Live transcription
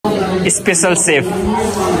Special safe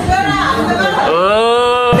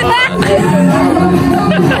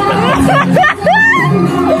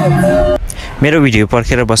मेरो video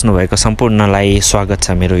पर्खेर बस्नुभएको सम्पूर्णलाई स्वागत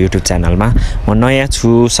छ मेरो युट्युब च्यानलमा। म नयाँ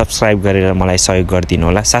छु, सब्स्क्राइब गरेर मलाई सहयोग गरिदिनु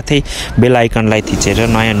होला। साथै बेल आइकनलाई थिचेर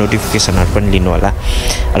नयाँ नोटिफिकेसनहरु पनि लिनु होला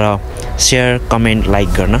र शेयर, कमेन्ट, लाइक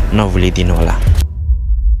गर्न नभुलिदिनु होला।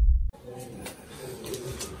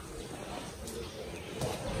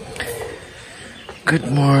 Good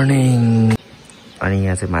morning. अनि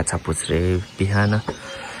यहाँ चाहिँ माछा पुछ्रे बिहान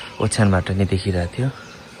ओछ्यानबाट नै देखिरहेको थियो।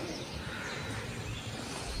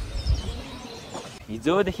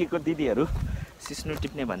 हिजोदेखिको दिदीहरू सिस्नो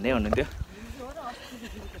टिप्ने भन्दै हुनुहुन्थ्यो,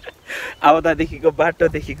 आउँदादेखिको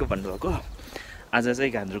बाटोदेखिको भन्नुभएको। आज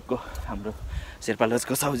चाहिँ घान्द्रुकको हाम्रो शेर्पा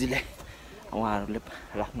लजको साउजीले उहाँहरूले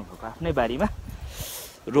राख्नुभएको आफ्नै बारीमा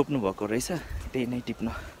रोप्नुभएको रहेछ, त्यही नै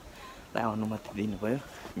टिप्नलाई अनुमति दिनुभयो।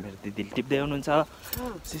 मेरो दिदीले टिप्दै हुनुहुन्छ,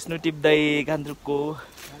 सिस्नो टिप्दै घान्द्रुकको।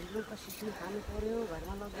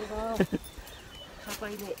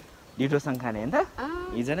 ढिँडोसँग खाने होइन त?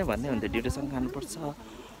 हिजो नै भन्दै हुन्थ्यो ढिँडोसँग खानुपर्छ।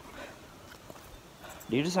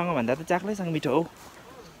 ढिँडोसँग भन्दा त चाक्लैसँग मिठो हो।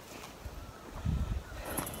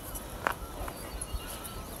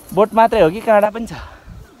 बोट मात्रै हो कि काँडा पनि छ?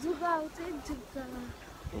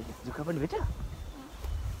 जुका पनि भेट्यो?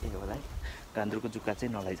 ए होला है, घान्द्रुकको जुका चाहिँ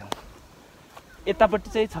नलैजाउँ। यतापट्टि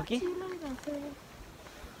चाहिँ छ कि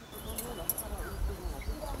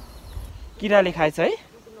किराले खाएछ है?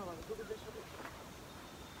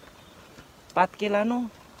 पात के लानु?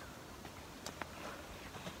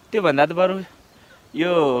 त्यो भन्दा त बरु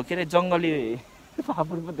यो के अरे जङ्गली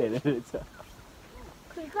फापुर पो धेरै रहेछ।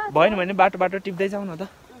 भएन भने बाटो बाटो टिप्दै जाउँ न त,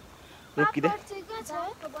 रोकिँदै।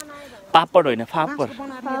 पापड होइन, फापर।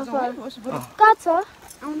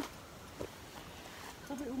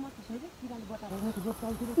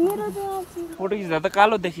 फोटो खिच्दा त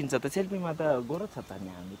कालो देखिन्छ त, सेल्फीमा त गोरो छ त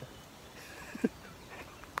नि हामी त।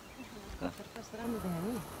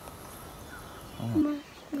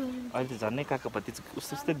 अहिले त झन्नै काकापति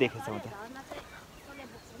उस्तै देखेछ म त।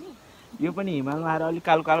 यो पनि हिमालमा आएर अलिक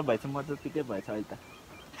कालो कालो भएछ, म त त्यतै भएछ अहिले त।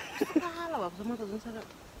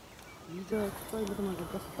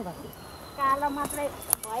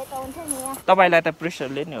 तपाईँलाई त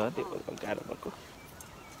प्रेसरले नै हो त्यो गाह्रो भएको।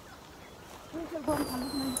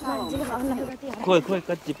 खोइ खोइ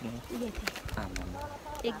कति टिप्ने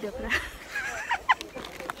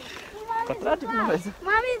कत्रा टिप्नु भएछ?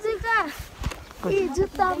 ए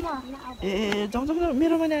जाउँ जाउँ,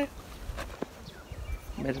 मेरोमा नि आयो,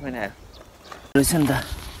 मेरोमा नि आयो रहेछ नि त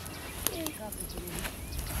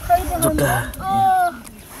जुका।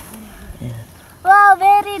 Wow,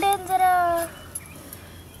 very dangerous.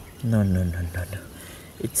 No,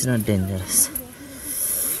 it's not dangerous.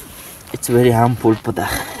 It's very harmful pata.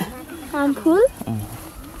 Harmful?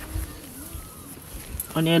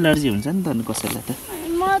 अनि एलर्जी हुन्छ नि त अनि कसैलाई त।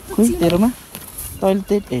 खोइ तेरोमा तैले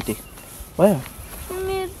त्यही एटे भयो।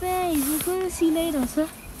 मेरो त हिजोको सिलाइरहेछ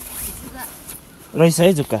रहेछ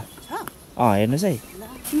है जुका। हेर्नुहोस् है,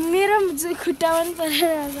 मेरो खुट्टामा पनि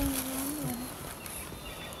परेर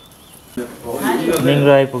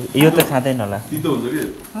निङ्ग्रो आइपुग्यो। यो त खाँदैन होला।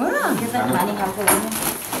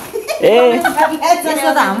 ए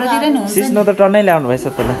सिस्नो त टन्नै ल्याउनु भएछ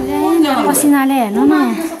त। पसिनाले हेर्नु न।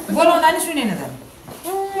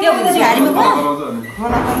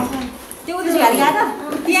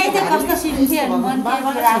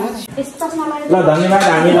 ल धन्यवाद,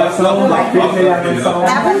 हामी लाग्छौँ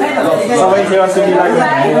सबै सेवा सुविधाको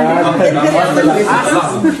धन्यवाद।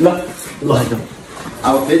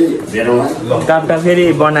 काप्टा फेरि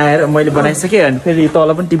बनाएर मैले बनाइसकेँ अनि फेरि तल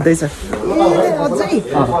पनि टिप्दैछ।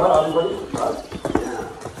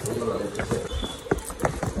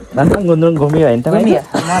 भन्दा गुन्द्रुङ घुम्यो होइन तपाईँ?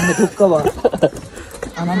 ढुक्क भयो।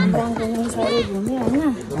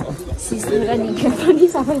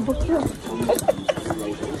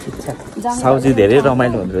 साउजी धेरै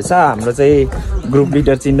रमाइलो हुँदो रहेछ। हाम्रो चाहिँ ग्रुप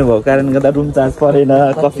लिडर चिन्नु भएको कारणले गर्दा रुम चार्ज परेन,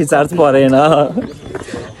 कफी चार्ज परेन,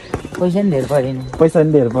 पैसा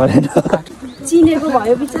पनि धेर परेन। चिनेको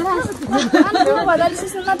भयो बिचरा।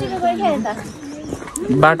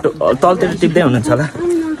 बाटो तलतिर टिप्दै हुनुहुन्छ होला।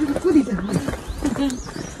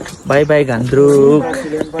 By by Ghandruk.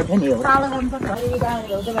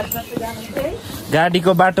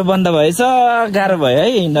 गाडीको बाटो बन्द भएछ, गाह्रो भयो है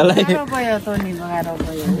हिँड्नलाई।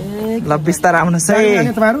 ल बिस्तार आउनुहोस् है।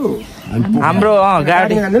 हाम्रो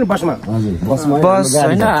गाडी बस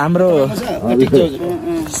होइन, हाम्रो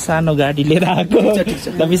सानो गाडी लिएर आएको।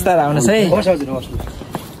 ल बिस्तार आउनुहोस् है।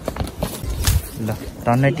 ल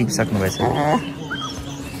टन्नै टिपिसक्नु भएछ।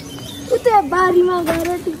 उता बारीमा गएर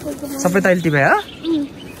टिपेको सबै तैले टिपे हो?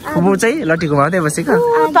 फुपू चाहिँ लट्ठी घुमाउँदै बसेको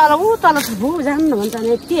तल भू जान्नु भन्छ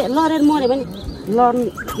नि त्यो लडेर मऱ्यो भने लड्नु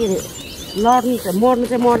के अरे लड्नु चाहिँ मर्नु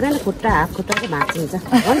चाहिँ मर्दैन खुट्टा हात खुट्टा चाहिँ भाँचिन्छ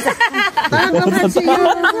भन्छ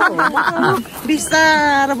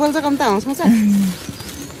बिस्तारो बोल्छ कम त हाँस मान्छ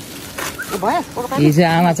हिजो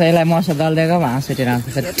आमा चाहिँ यसलाई मसो दल्दिएको हाँस उठेर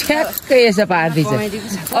आउँछ ठ्याक्कै यसो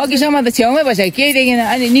पारिदिन्छ अघिसम्म त छेउमै बसेको केही देखिन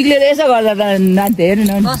अनि निक्लेर यसो गर्दा त नान्थे हेर्नु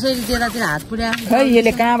न कसरी त्यतातिर हात पुर्या खै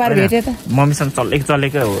यसले कहाँबाट भेट्यो त मम्मीसँग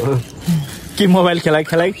चलेको हो कि मोबाइल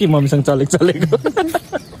खेलाइ कि मम्मीसँग चलेको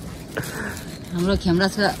हाम्रो खेमरा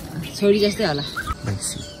छोरी जस्तै होला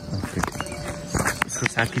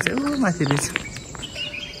साथी चाहिँ माथि रहेछ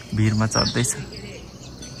भिरमा चढ्दैछ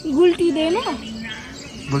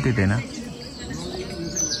गुल्टिँदैन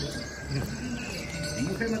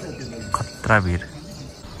खतरा भिर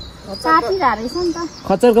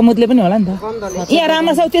खच्चरको मुतले पनि होला नि त यहाँ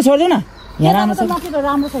राम्रो छ त्यो छोड्दिउ न यहाँ राम्रो छैन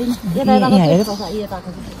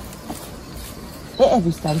ए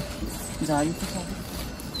बिस्तारै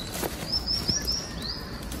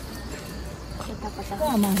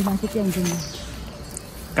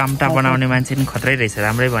कामटा बनाउने मान्छे पनि खत्रै रहेछ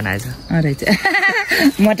राम्रै बनाएछ रहेछ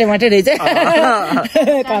मोटे रहेछ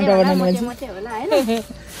कामटा बनाउने मान्छे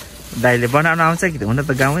दाइले बनाउन आउँछ कि हुन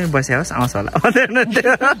त गाउँमै बस्या होस् आउँछ होला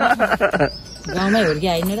गाउँमै हुर्की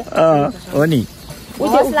आइन र हो नि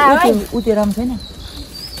उते राम्रो छैन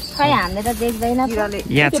खै हामीले त देख्दैन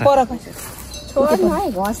यहाँ छ छोड्नु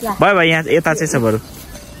है घोसला भयो यहाँ यता चाहिँ छ बरु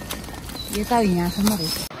यता यहाँसम्म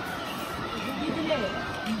रहेछ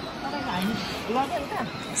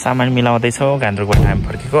सामान मिलाउँदैछौँ घान्द्रुकबाट हामी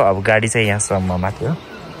फर्केको अब गाडी चाहिँ यहाँसम्म थियो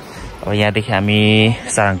अब यहाँदेखि हामी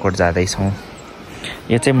सारङकोट जाँदैछौँ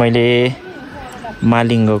यो चाहिँ मैले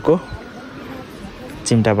मालिङ्गोको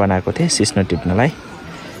चिम्टा बनाएको थिएँ सिस्नो टिप्नलाई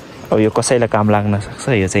अब यो कसैलाई काम लाग्न सक्छ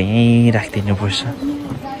यो चाहिँ यहीँ राखिदिनुपर्छ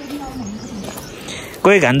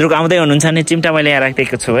कोही घान्द्रुक आउँदै हुनुहुन्छ भने चिम्टा मैले यहाँ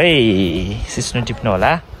राखिदिएको छु है सिस्नो टिप्नु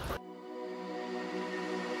होला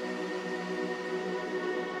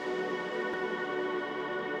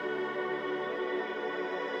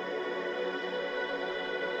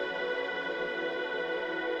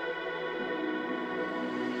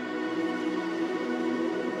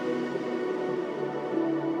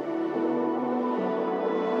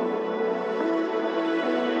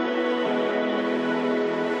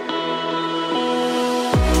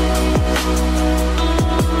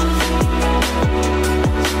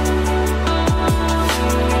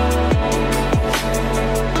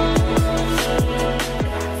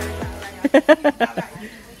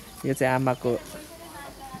यो चाहिँ आमाको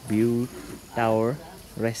भ्यू टावर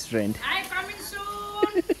रेस्टुरेन्ट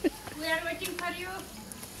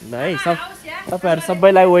ल है तपाईँहरू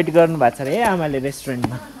सबैलाई वेट गर्नु भएको छ अरे है आमाले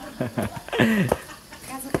रेस्टुरेन्टमा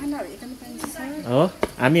हो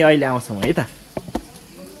हामी अहिले आउँछौँ है त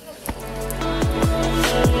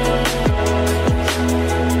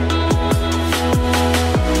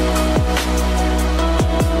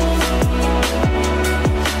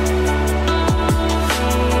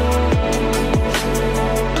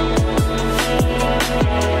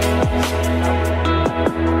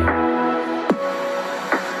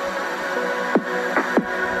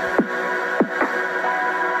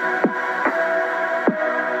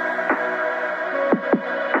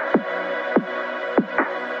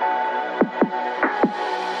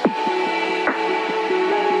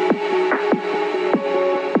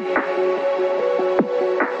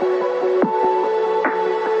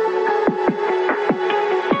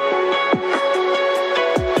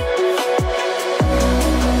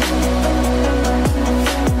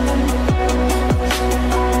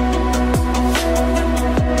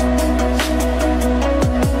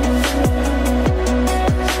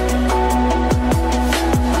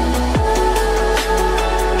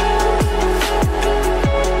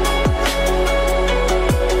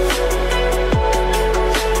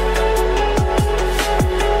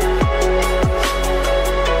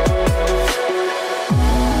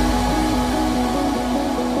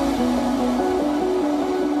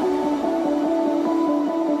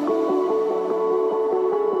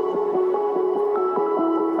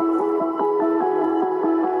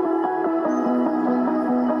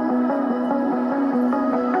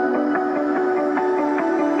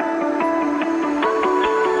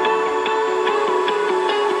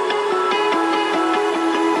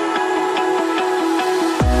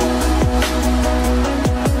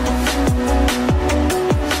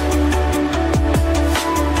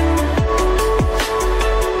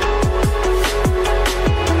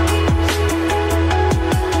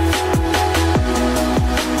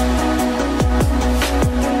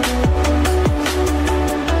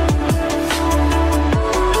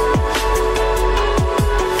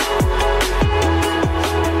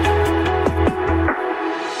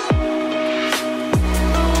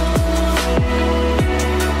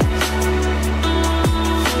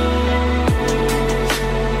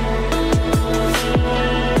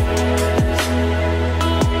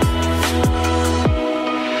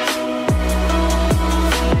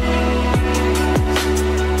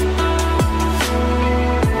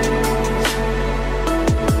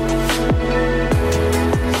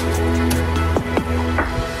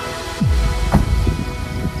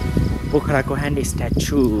पोखराको ह्यान्ड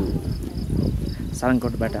स्ट्याचु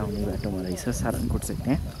सारङकोटबाट आउने बाटोमा रहेछ। सारङकोट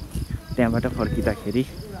चाहिँ त्यहाँबाट फर्किँदाखेरि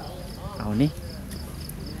आउने,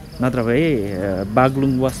 नत्र भए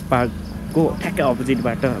बागलुङ वास पार्कको ठ्याक्कै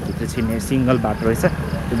अपोजिटबाट भित्र छिर्ने सिङ्गल बाटो रहेछ।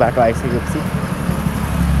 त्यो बाटो आइसकेपछि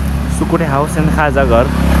सुकुटे हाउस एन्ड खाजा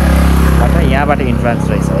घरबाट यहाँबाट इन्ट्रान्स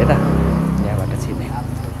रहेछ है त, यहाँबाट छिर्ने।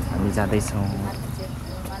 हामी जाँदैछौँ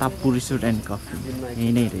टापु रिसोर्ट एन्ड कफी,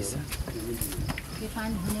 यही नै रहेछ।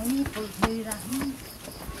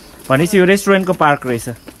 भनेपछि यो रेस्टुरेन्टको पार्क रहेछ।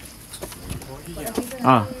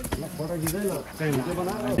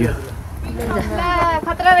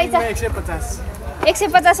 खतरा रहेछ।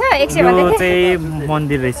 150 छ, 100 यो भन्दै चाहिँ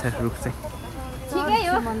मन्दिर रहेछ, रुख चाहिँ ठिकै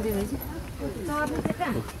हो।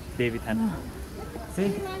 देवी थान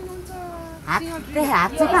हात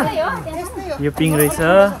चाहिँ यो पिङ रहेछ।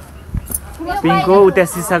 पिङको उता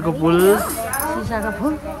सिसाको पुल,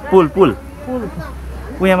 पुल पुल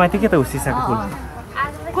उहाँ माथि के त हो सिसाको पुल?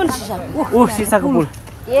 कुन सिसाको? ऊ सिसाको पुल,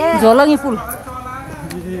 झोलङ्गी पुल।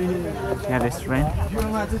 यहाँ रेस्टुरेन्ट।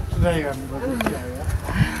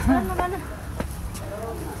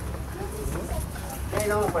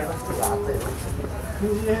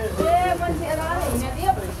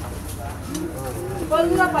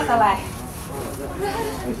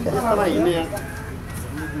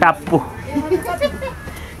 टापु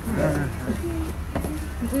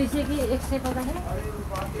 200 कि 150?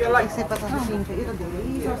 150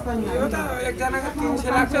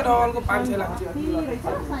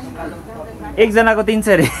 एकजनाको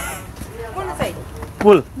 300 रे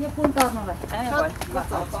पुल।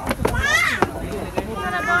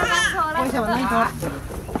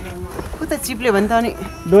 उता चिप्ल्यो भने त अनि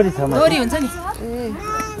डोरी छ, डोरी हुन्छ नि।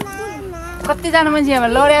 कतिजना मान्छे यहाँ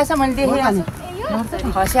लडेको छ, मैले देखेको छु।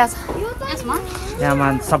 खस्या छ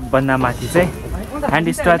यहाँ सबभन्दा माथि चाहिँ ह्यान्ड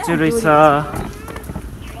स्ट्याचु रहेछ।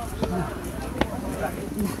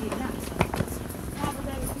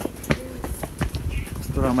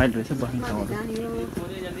 कस्तो रमाइलो रहेछ बस्ने ठाउँहरू।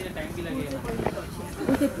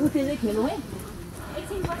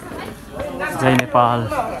 जय नेपाल।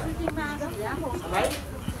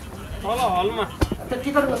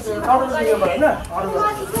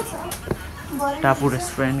 टापु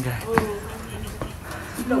रेस्टुरेन्ट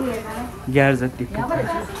ग्यार जति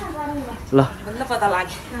ल पत्ता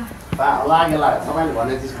लाग्यो।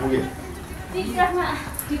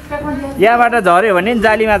 यहाँबाट झऱ्यो भने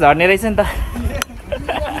जालीमा झर्ने रहेछ नि त।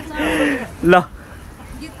 ल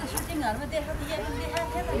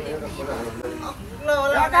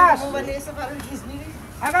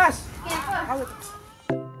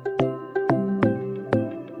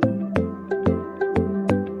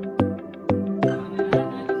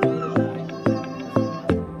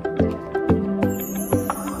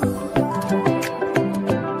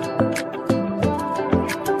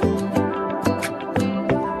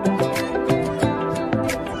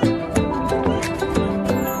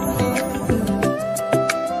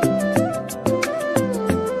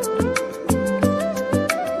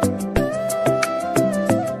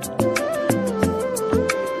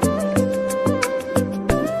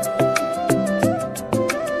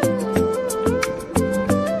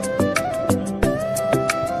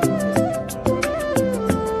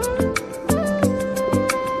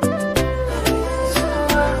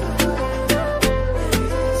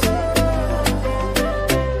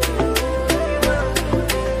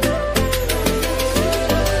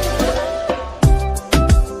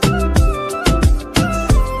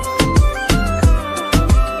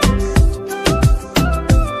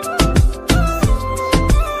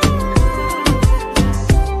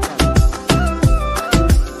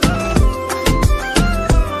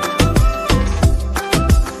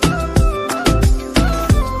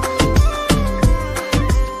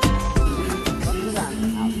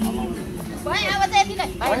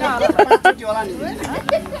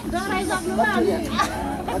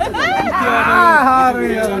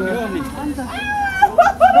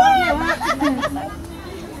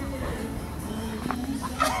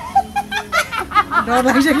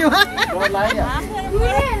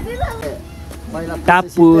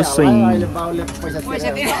टापु स्विङ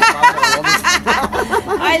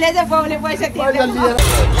अहिले चाहिँ बाउले पैसा दियो।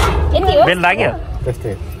 बेल लाग्यो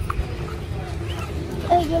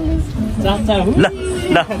ल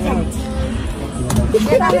ल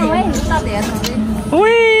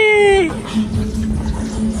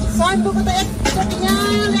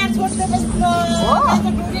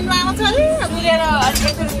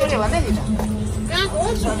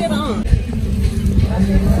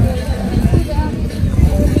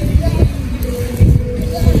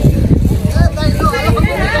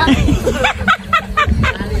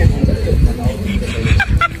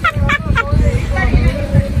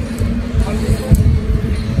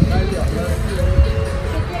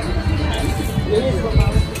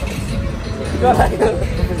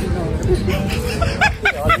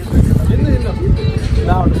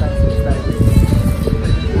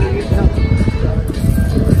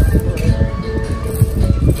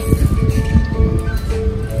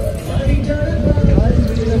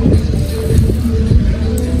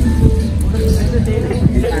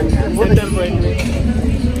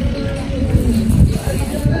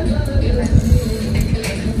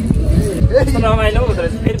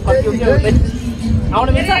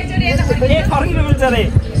आउनु मिल्छ ए फर्किनु मिल्छ रे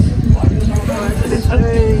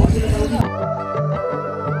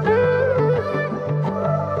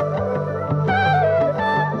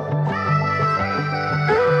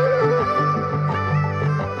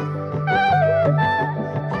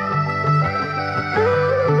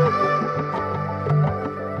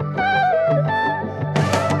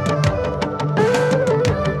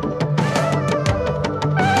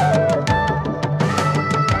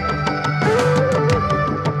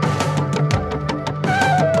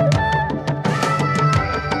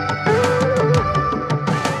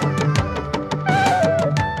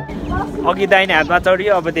अघि दाहिने हातमा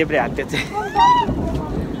चढियो अब देब्रे हात चाहिँ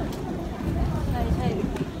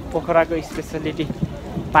पोखराको स्पेसलिटी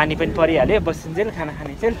पानी पनि परिहाल्यो बसिन्जेल खाना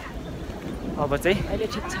खाने चाहिँ अब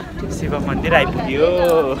चाहिँ शिव मन्दिर आइपुग्यो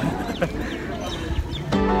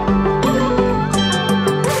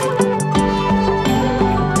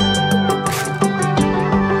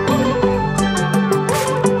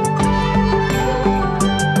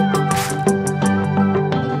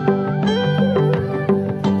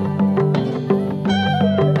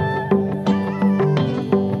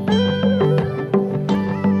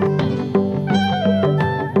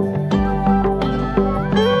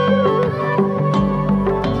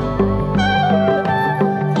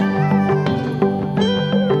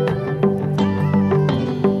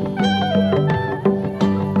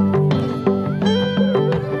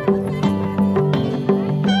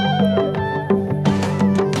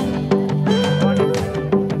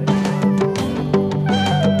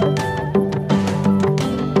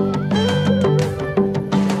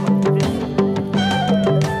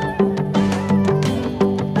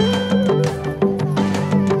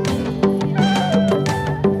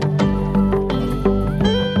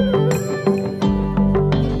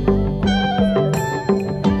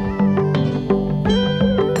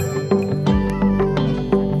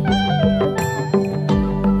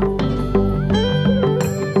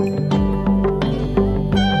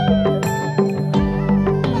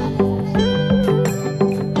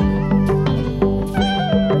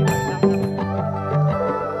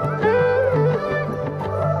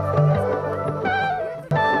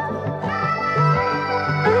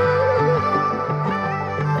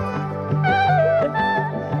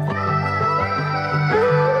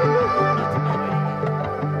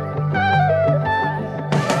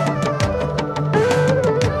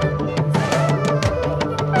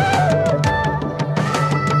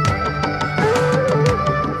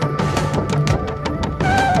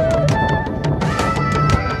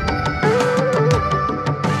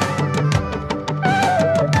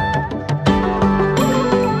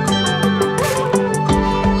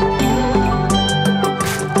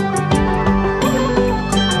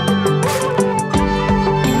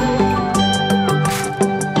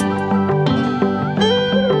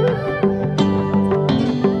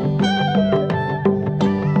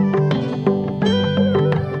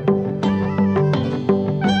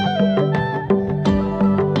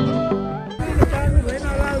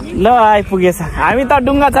ल आइपुगेछ हामी त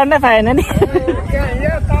डुङ्गा चढ्नै पाएन नि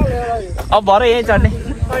अब भरे यही चढ्ने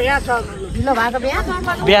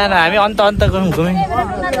बिहान हामी अन्त घुम्यौँ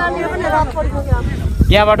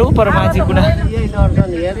यहाँबाट उपर माझीकुना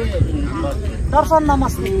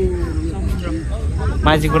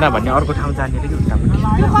माझीकुना भन्ने अर्को ठाउँ जाने कि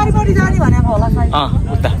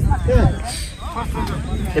उता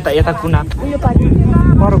यता यता कुना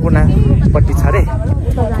पर कुनापट्टि छ अरे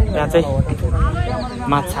त्यहाँ चाहिँ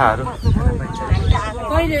माछाहरू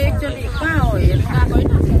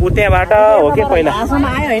ऊ त्यहाँबाट हो कि पहिला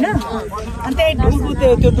आयो होइन अनि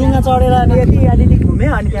त्यही त्यो डुङ्गा चढेर अलिअलि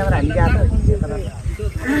घुम्यो अनि त्यहाँबाट हामी गएको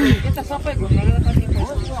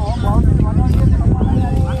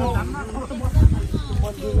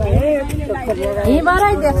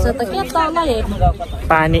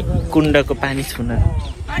पानी कुण्डको पानी छुन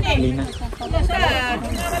लिन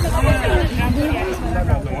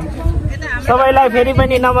सबैलाई फेरि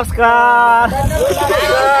पनि नमस्कार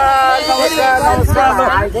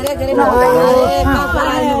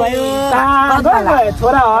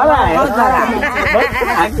छोरा होला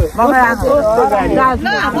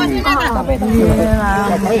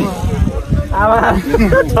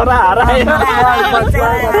छोरा हरायो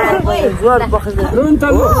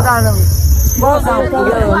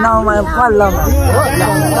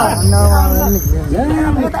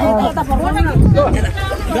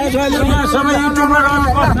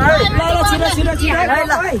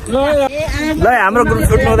ल हाम्रो ग्रुप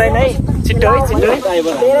छुट्नु हुँदैन है छिट्टो है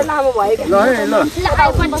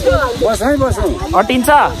अटिन्छ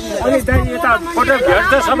फोटो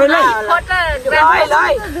भेट्छ सबैलाई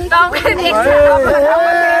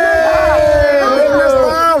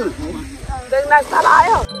बेगनास ताल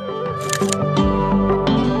आयो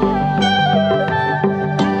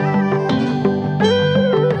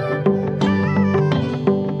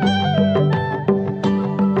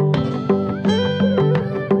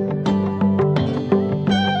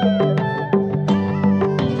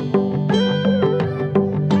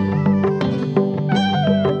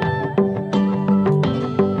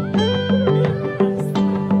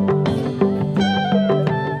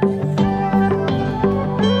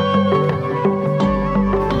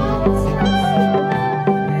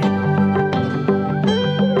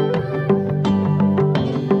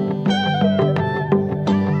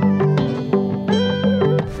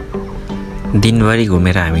दिनभरि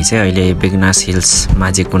घुमेर हामी चाहिँ अहिले बेगनास हिल्स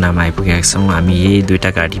माझीकुनामा आइपुगेका छौँ। हामी यही दुईटा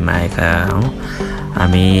गाडीमा आएका हौँ।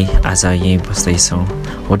 हामी आज यहीँ बस्दैछौँ।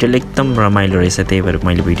 होटल एकदम रमाइलो रहेछ, त्यही भएर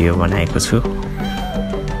मैले भिडियो बनाएको छु।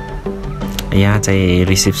 यहाँ चाहिँ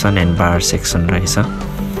रिसेप्सन एन्ड बार सेक्सन रहेछ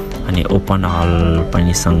अनि ओपन हल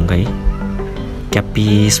पनि सँगै। क्या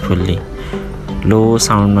पिसफुल्ली लो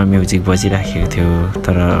साउन्डमा म्युजिक बजिराखेको थियो,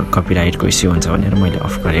 तर कपिराइटको इस्यु हुन्छ भनेर मैले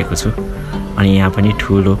अफ गरेको छु। अनि यहाँ पनि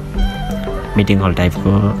ठुलो मिटिङ हल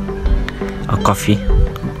टाइपको कफी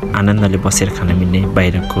आनन्दले बसेर खान मिल्ने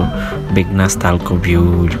बाहिरको बेगनास तालको भ्यू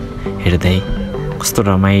हेर्दै कस्तो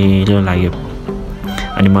रमाइलो लाग्यो।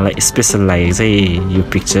 अनि मलाई स्पेसल लागेको चाहिँ यो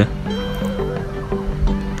पिक्चर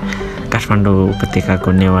काठमाडौँ उपत्यकाको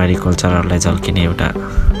नेवारी कल्चरहरूलाई झल्किने एउटा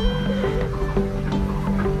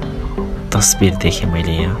तस्बिर देखेँ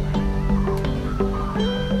मैले यहाँ।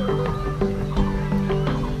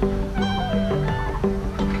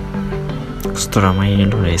 कस्तो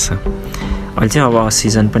रमाइलो रहेछ। अहिले चाहिँ अब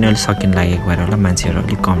सिजन पनि अलिक सकिन लागेको भएर होला, मान्छेहरू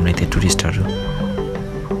अलिक कम नै थियो, टुरिस्टहरू।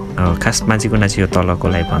 खास माझीकुना चाहिँ यो तलको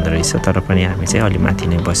लागि भन्दो रहेछ, तर पनि हामी चाहिँ अलि माथि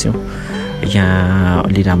नै बस्यौँ। यहाँ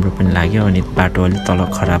अलि राम्रो पनि लाग्यो अनि बाटो अलिक तल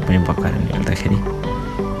खराब पनि भएको कारणले गर्दाखेरि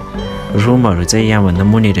रुमहरू चाहिँ यहाँभन्दा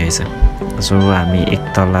मुनि रहेछ। सो हामी एक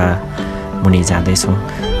तला मुनि जाँदैछौँ।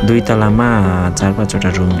 दुई तलामा 4-5वटा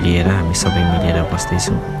रुम लिएर हामी सबै मिलेर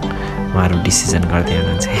बस्दैछौँ। उहाँहरू डिसिजन गर्दै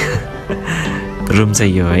हुनुहुन्छ। रुम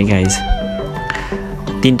चाहिँ यो है गाइज,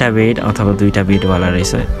 3टा बेड अथवा 2टा बेडवाला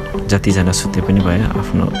रहेछ। जतिजना सुत्ते पनि भयो,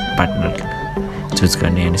 आफ्नो पार्टनर चुज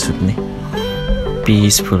गर्ने अनि सुत्ने।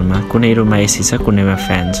 पिसफुलमा कुनै रुममा एसी छ, कुनैमा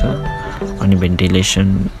फ्यान छ अनि भेन्टिलेसन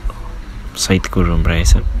सहितको रुम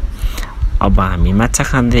रहेछ। अब हामी माछा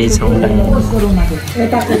खाँदैछौँ।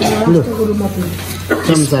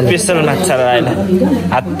 स्पेसल माछा आएन,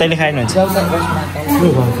 हातैले खाइनुहुन्छ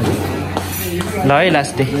ल है।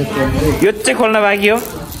 लास्ट डे यो चाहिँ खोल्न बाँकी हो,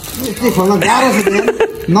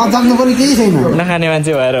 नजान्नु पनि केही छैन, नखाने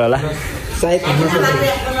मान्छे भएर होला।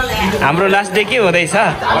 हाम्रो लास्ट डे के हुँदैछ?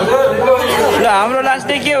 ल हाम्रो लास्ट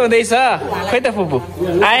डे के हुँदैछ? खै त फुपू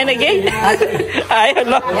आएन केही? आयो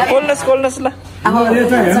ल, खोल्नुहोस् ल।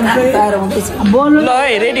 ल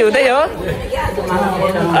है रेडी हुँदै हो?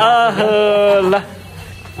 ल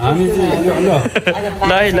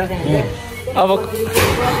ल है ल। अब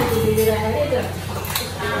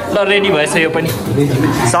ल रेडी भएछ यो पनि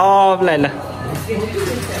सबलाई। ल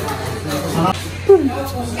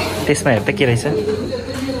त्यसमा हेर त के रहेछ।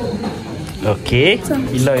 ओके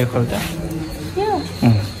ल यो खोल त।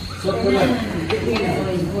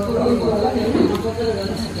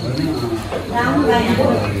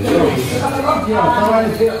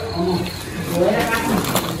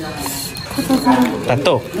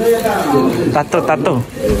 तातो तातो तातो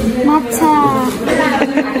माछा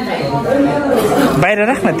बाहिर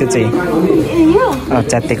राख्न त्यो चाहिँ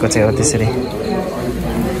च्यातेको चाहिँ हो त्यसरी।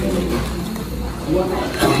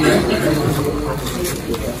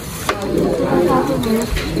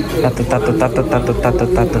 तातो तातो तातो तातो तातो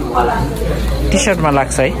तातो टी सर्टमा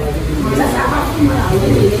लाग्छ है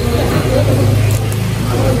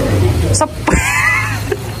सब।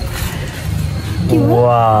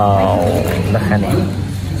 वाउ नखाने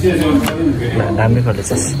ल दामी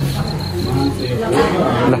खोलेछस्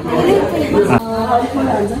ल।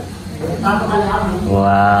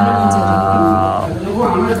 वाउ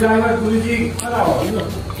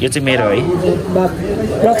यो चाहिँ मेरो है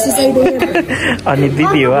अनि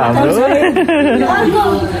दिदी हो हाम्रो।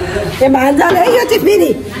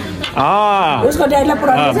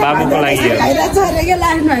 बाबुको लागि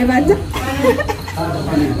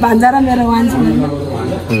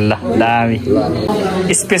ल दामी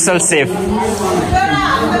स्पेसल सेफ।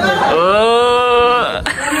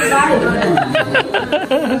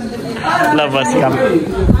 ल बस काम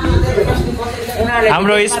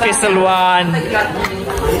हाम्रो स्पेसल वान।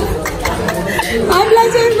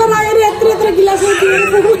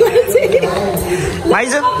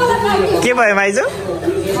 माइजू के भयो माइजू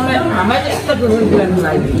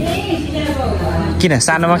किन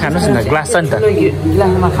सानोमा खानुहोस् न ग्लास छ नि त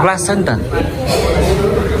ग्लास छ नि त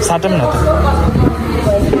साटौँ न त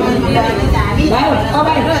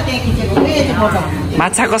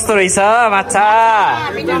माछा कस्तो रहेछ माछा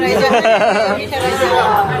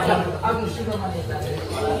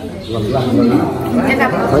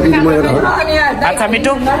माछा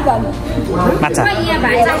मिठो माछा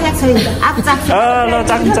ल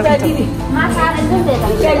चाख्नु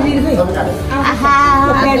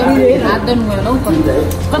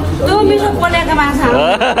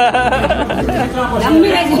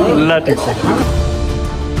ल ठिक छ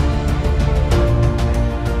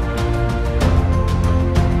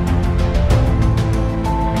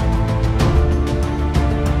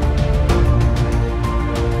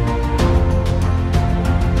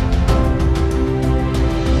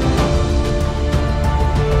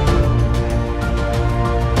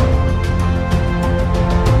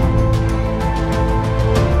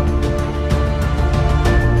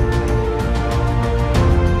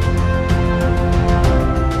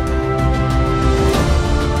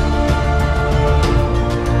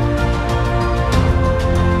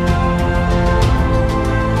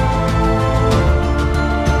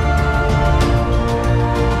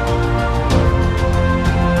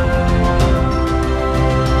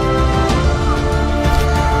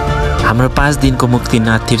हाम्रो 5 दिनको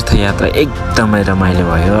मुक्तिनाथ तीर्थयात्रा एकदमै रमाइलो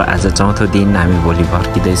भयो। आज चौथो दिन हामी भोलि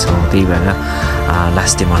फर्किँदैछौँ, त्यही भएर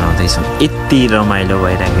लास्ट डे मनाउँदैछौँ। यति रमाइलो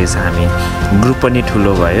भइरहेको छ, हामी ग्रुप पनि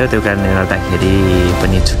ठुलो भयो, त्यो कारणले गर्दाखेरि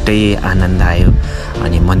पनि छुट्टै आनन्द आयो।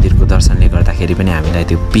 अनि मन्दिरको दर्शनले गर्दाखेरि पनि हामीलाई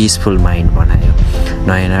त्यो पिसफुल माइन्ड बनायो,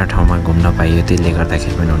 नयाँ नयाँ ठाउँमा घुम्न पाइयो, त्यसले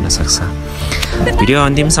गर्दाखेरि पनि हुनसक्छ। भिडियो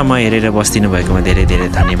अन्तिमसम्म हेरेर बस्दिनु भएकोमा धेरै धेरै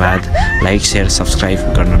धन्यवाद। लाइक सेयर सब्सक्राइब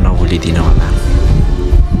गर्न नभुलिदिनु होला।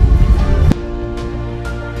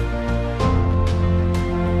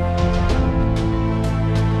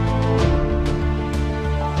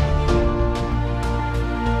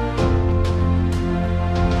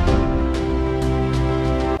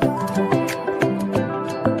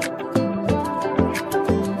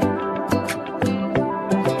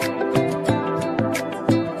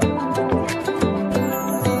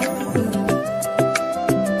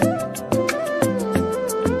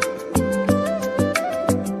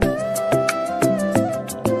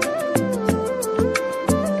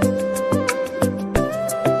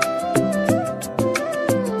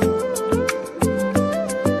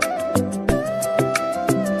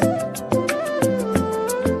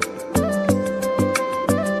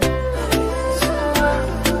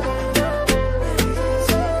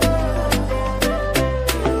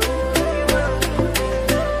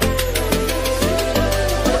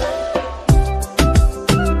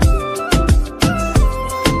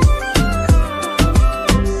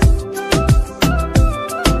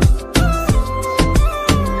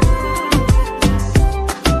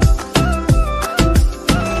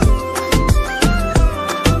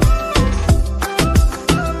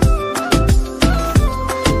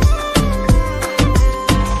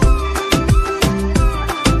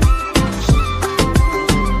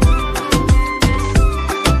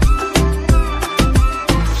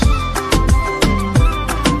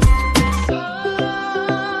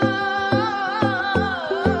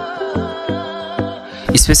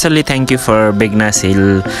 Specially thank you for Begnas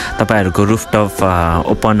hill. तपाईँहरूको रुफटप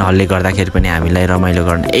ओपन हलले गर्दाखेरि पनि हामीलाई रमाइलो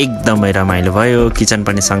गर्न एकदमै रमाइलो भयो। किचन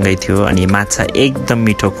पनि सँगै थियो अनि माछा एकदम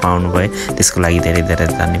मिठो खुवाउनु भयो, त्यसको लागि धेरै धेरै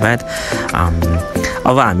धन्यवाद।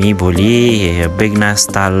 अब हामी भोलि बेगनास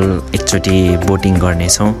ताल एकचोटि बोटिङ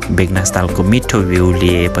गर्नेछौँ। बेगनास तालको मिठो भ्यू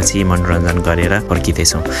लिएपछि मनोरञ्जन गरेर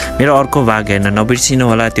फर्किँदैछौँ। मेरो अर्को भाग हेर्न नबिर्सिनु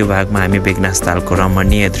होला, त्यो भागमा हामी बेगनास तालको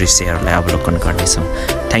रमणीय दृश्यहरूलाई अवलोकन गर्नेछौँ।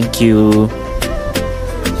 Thank you.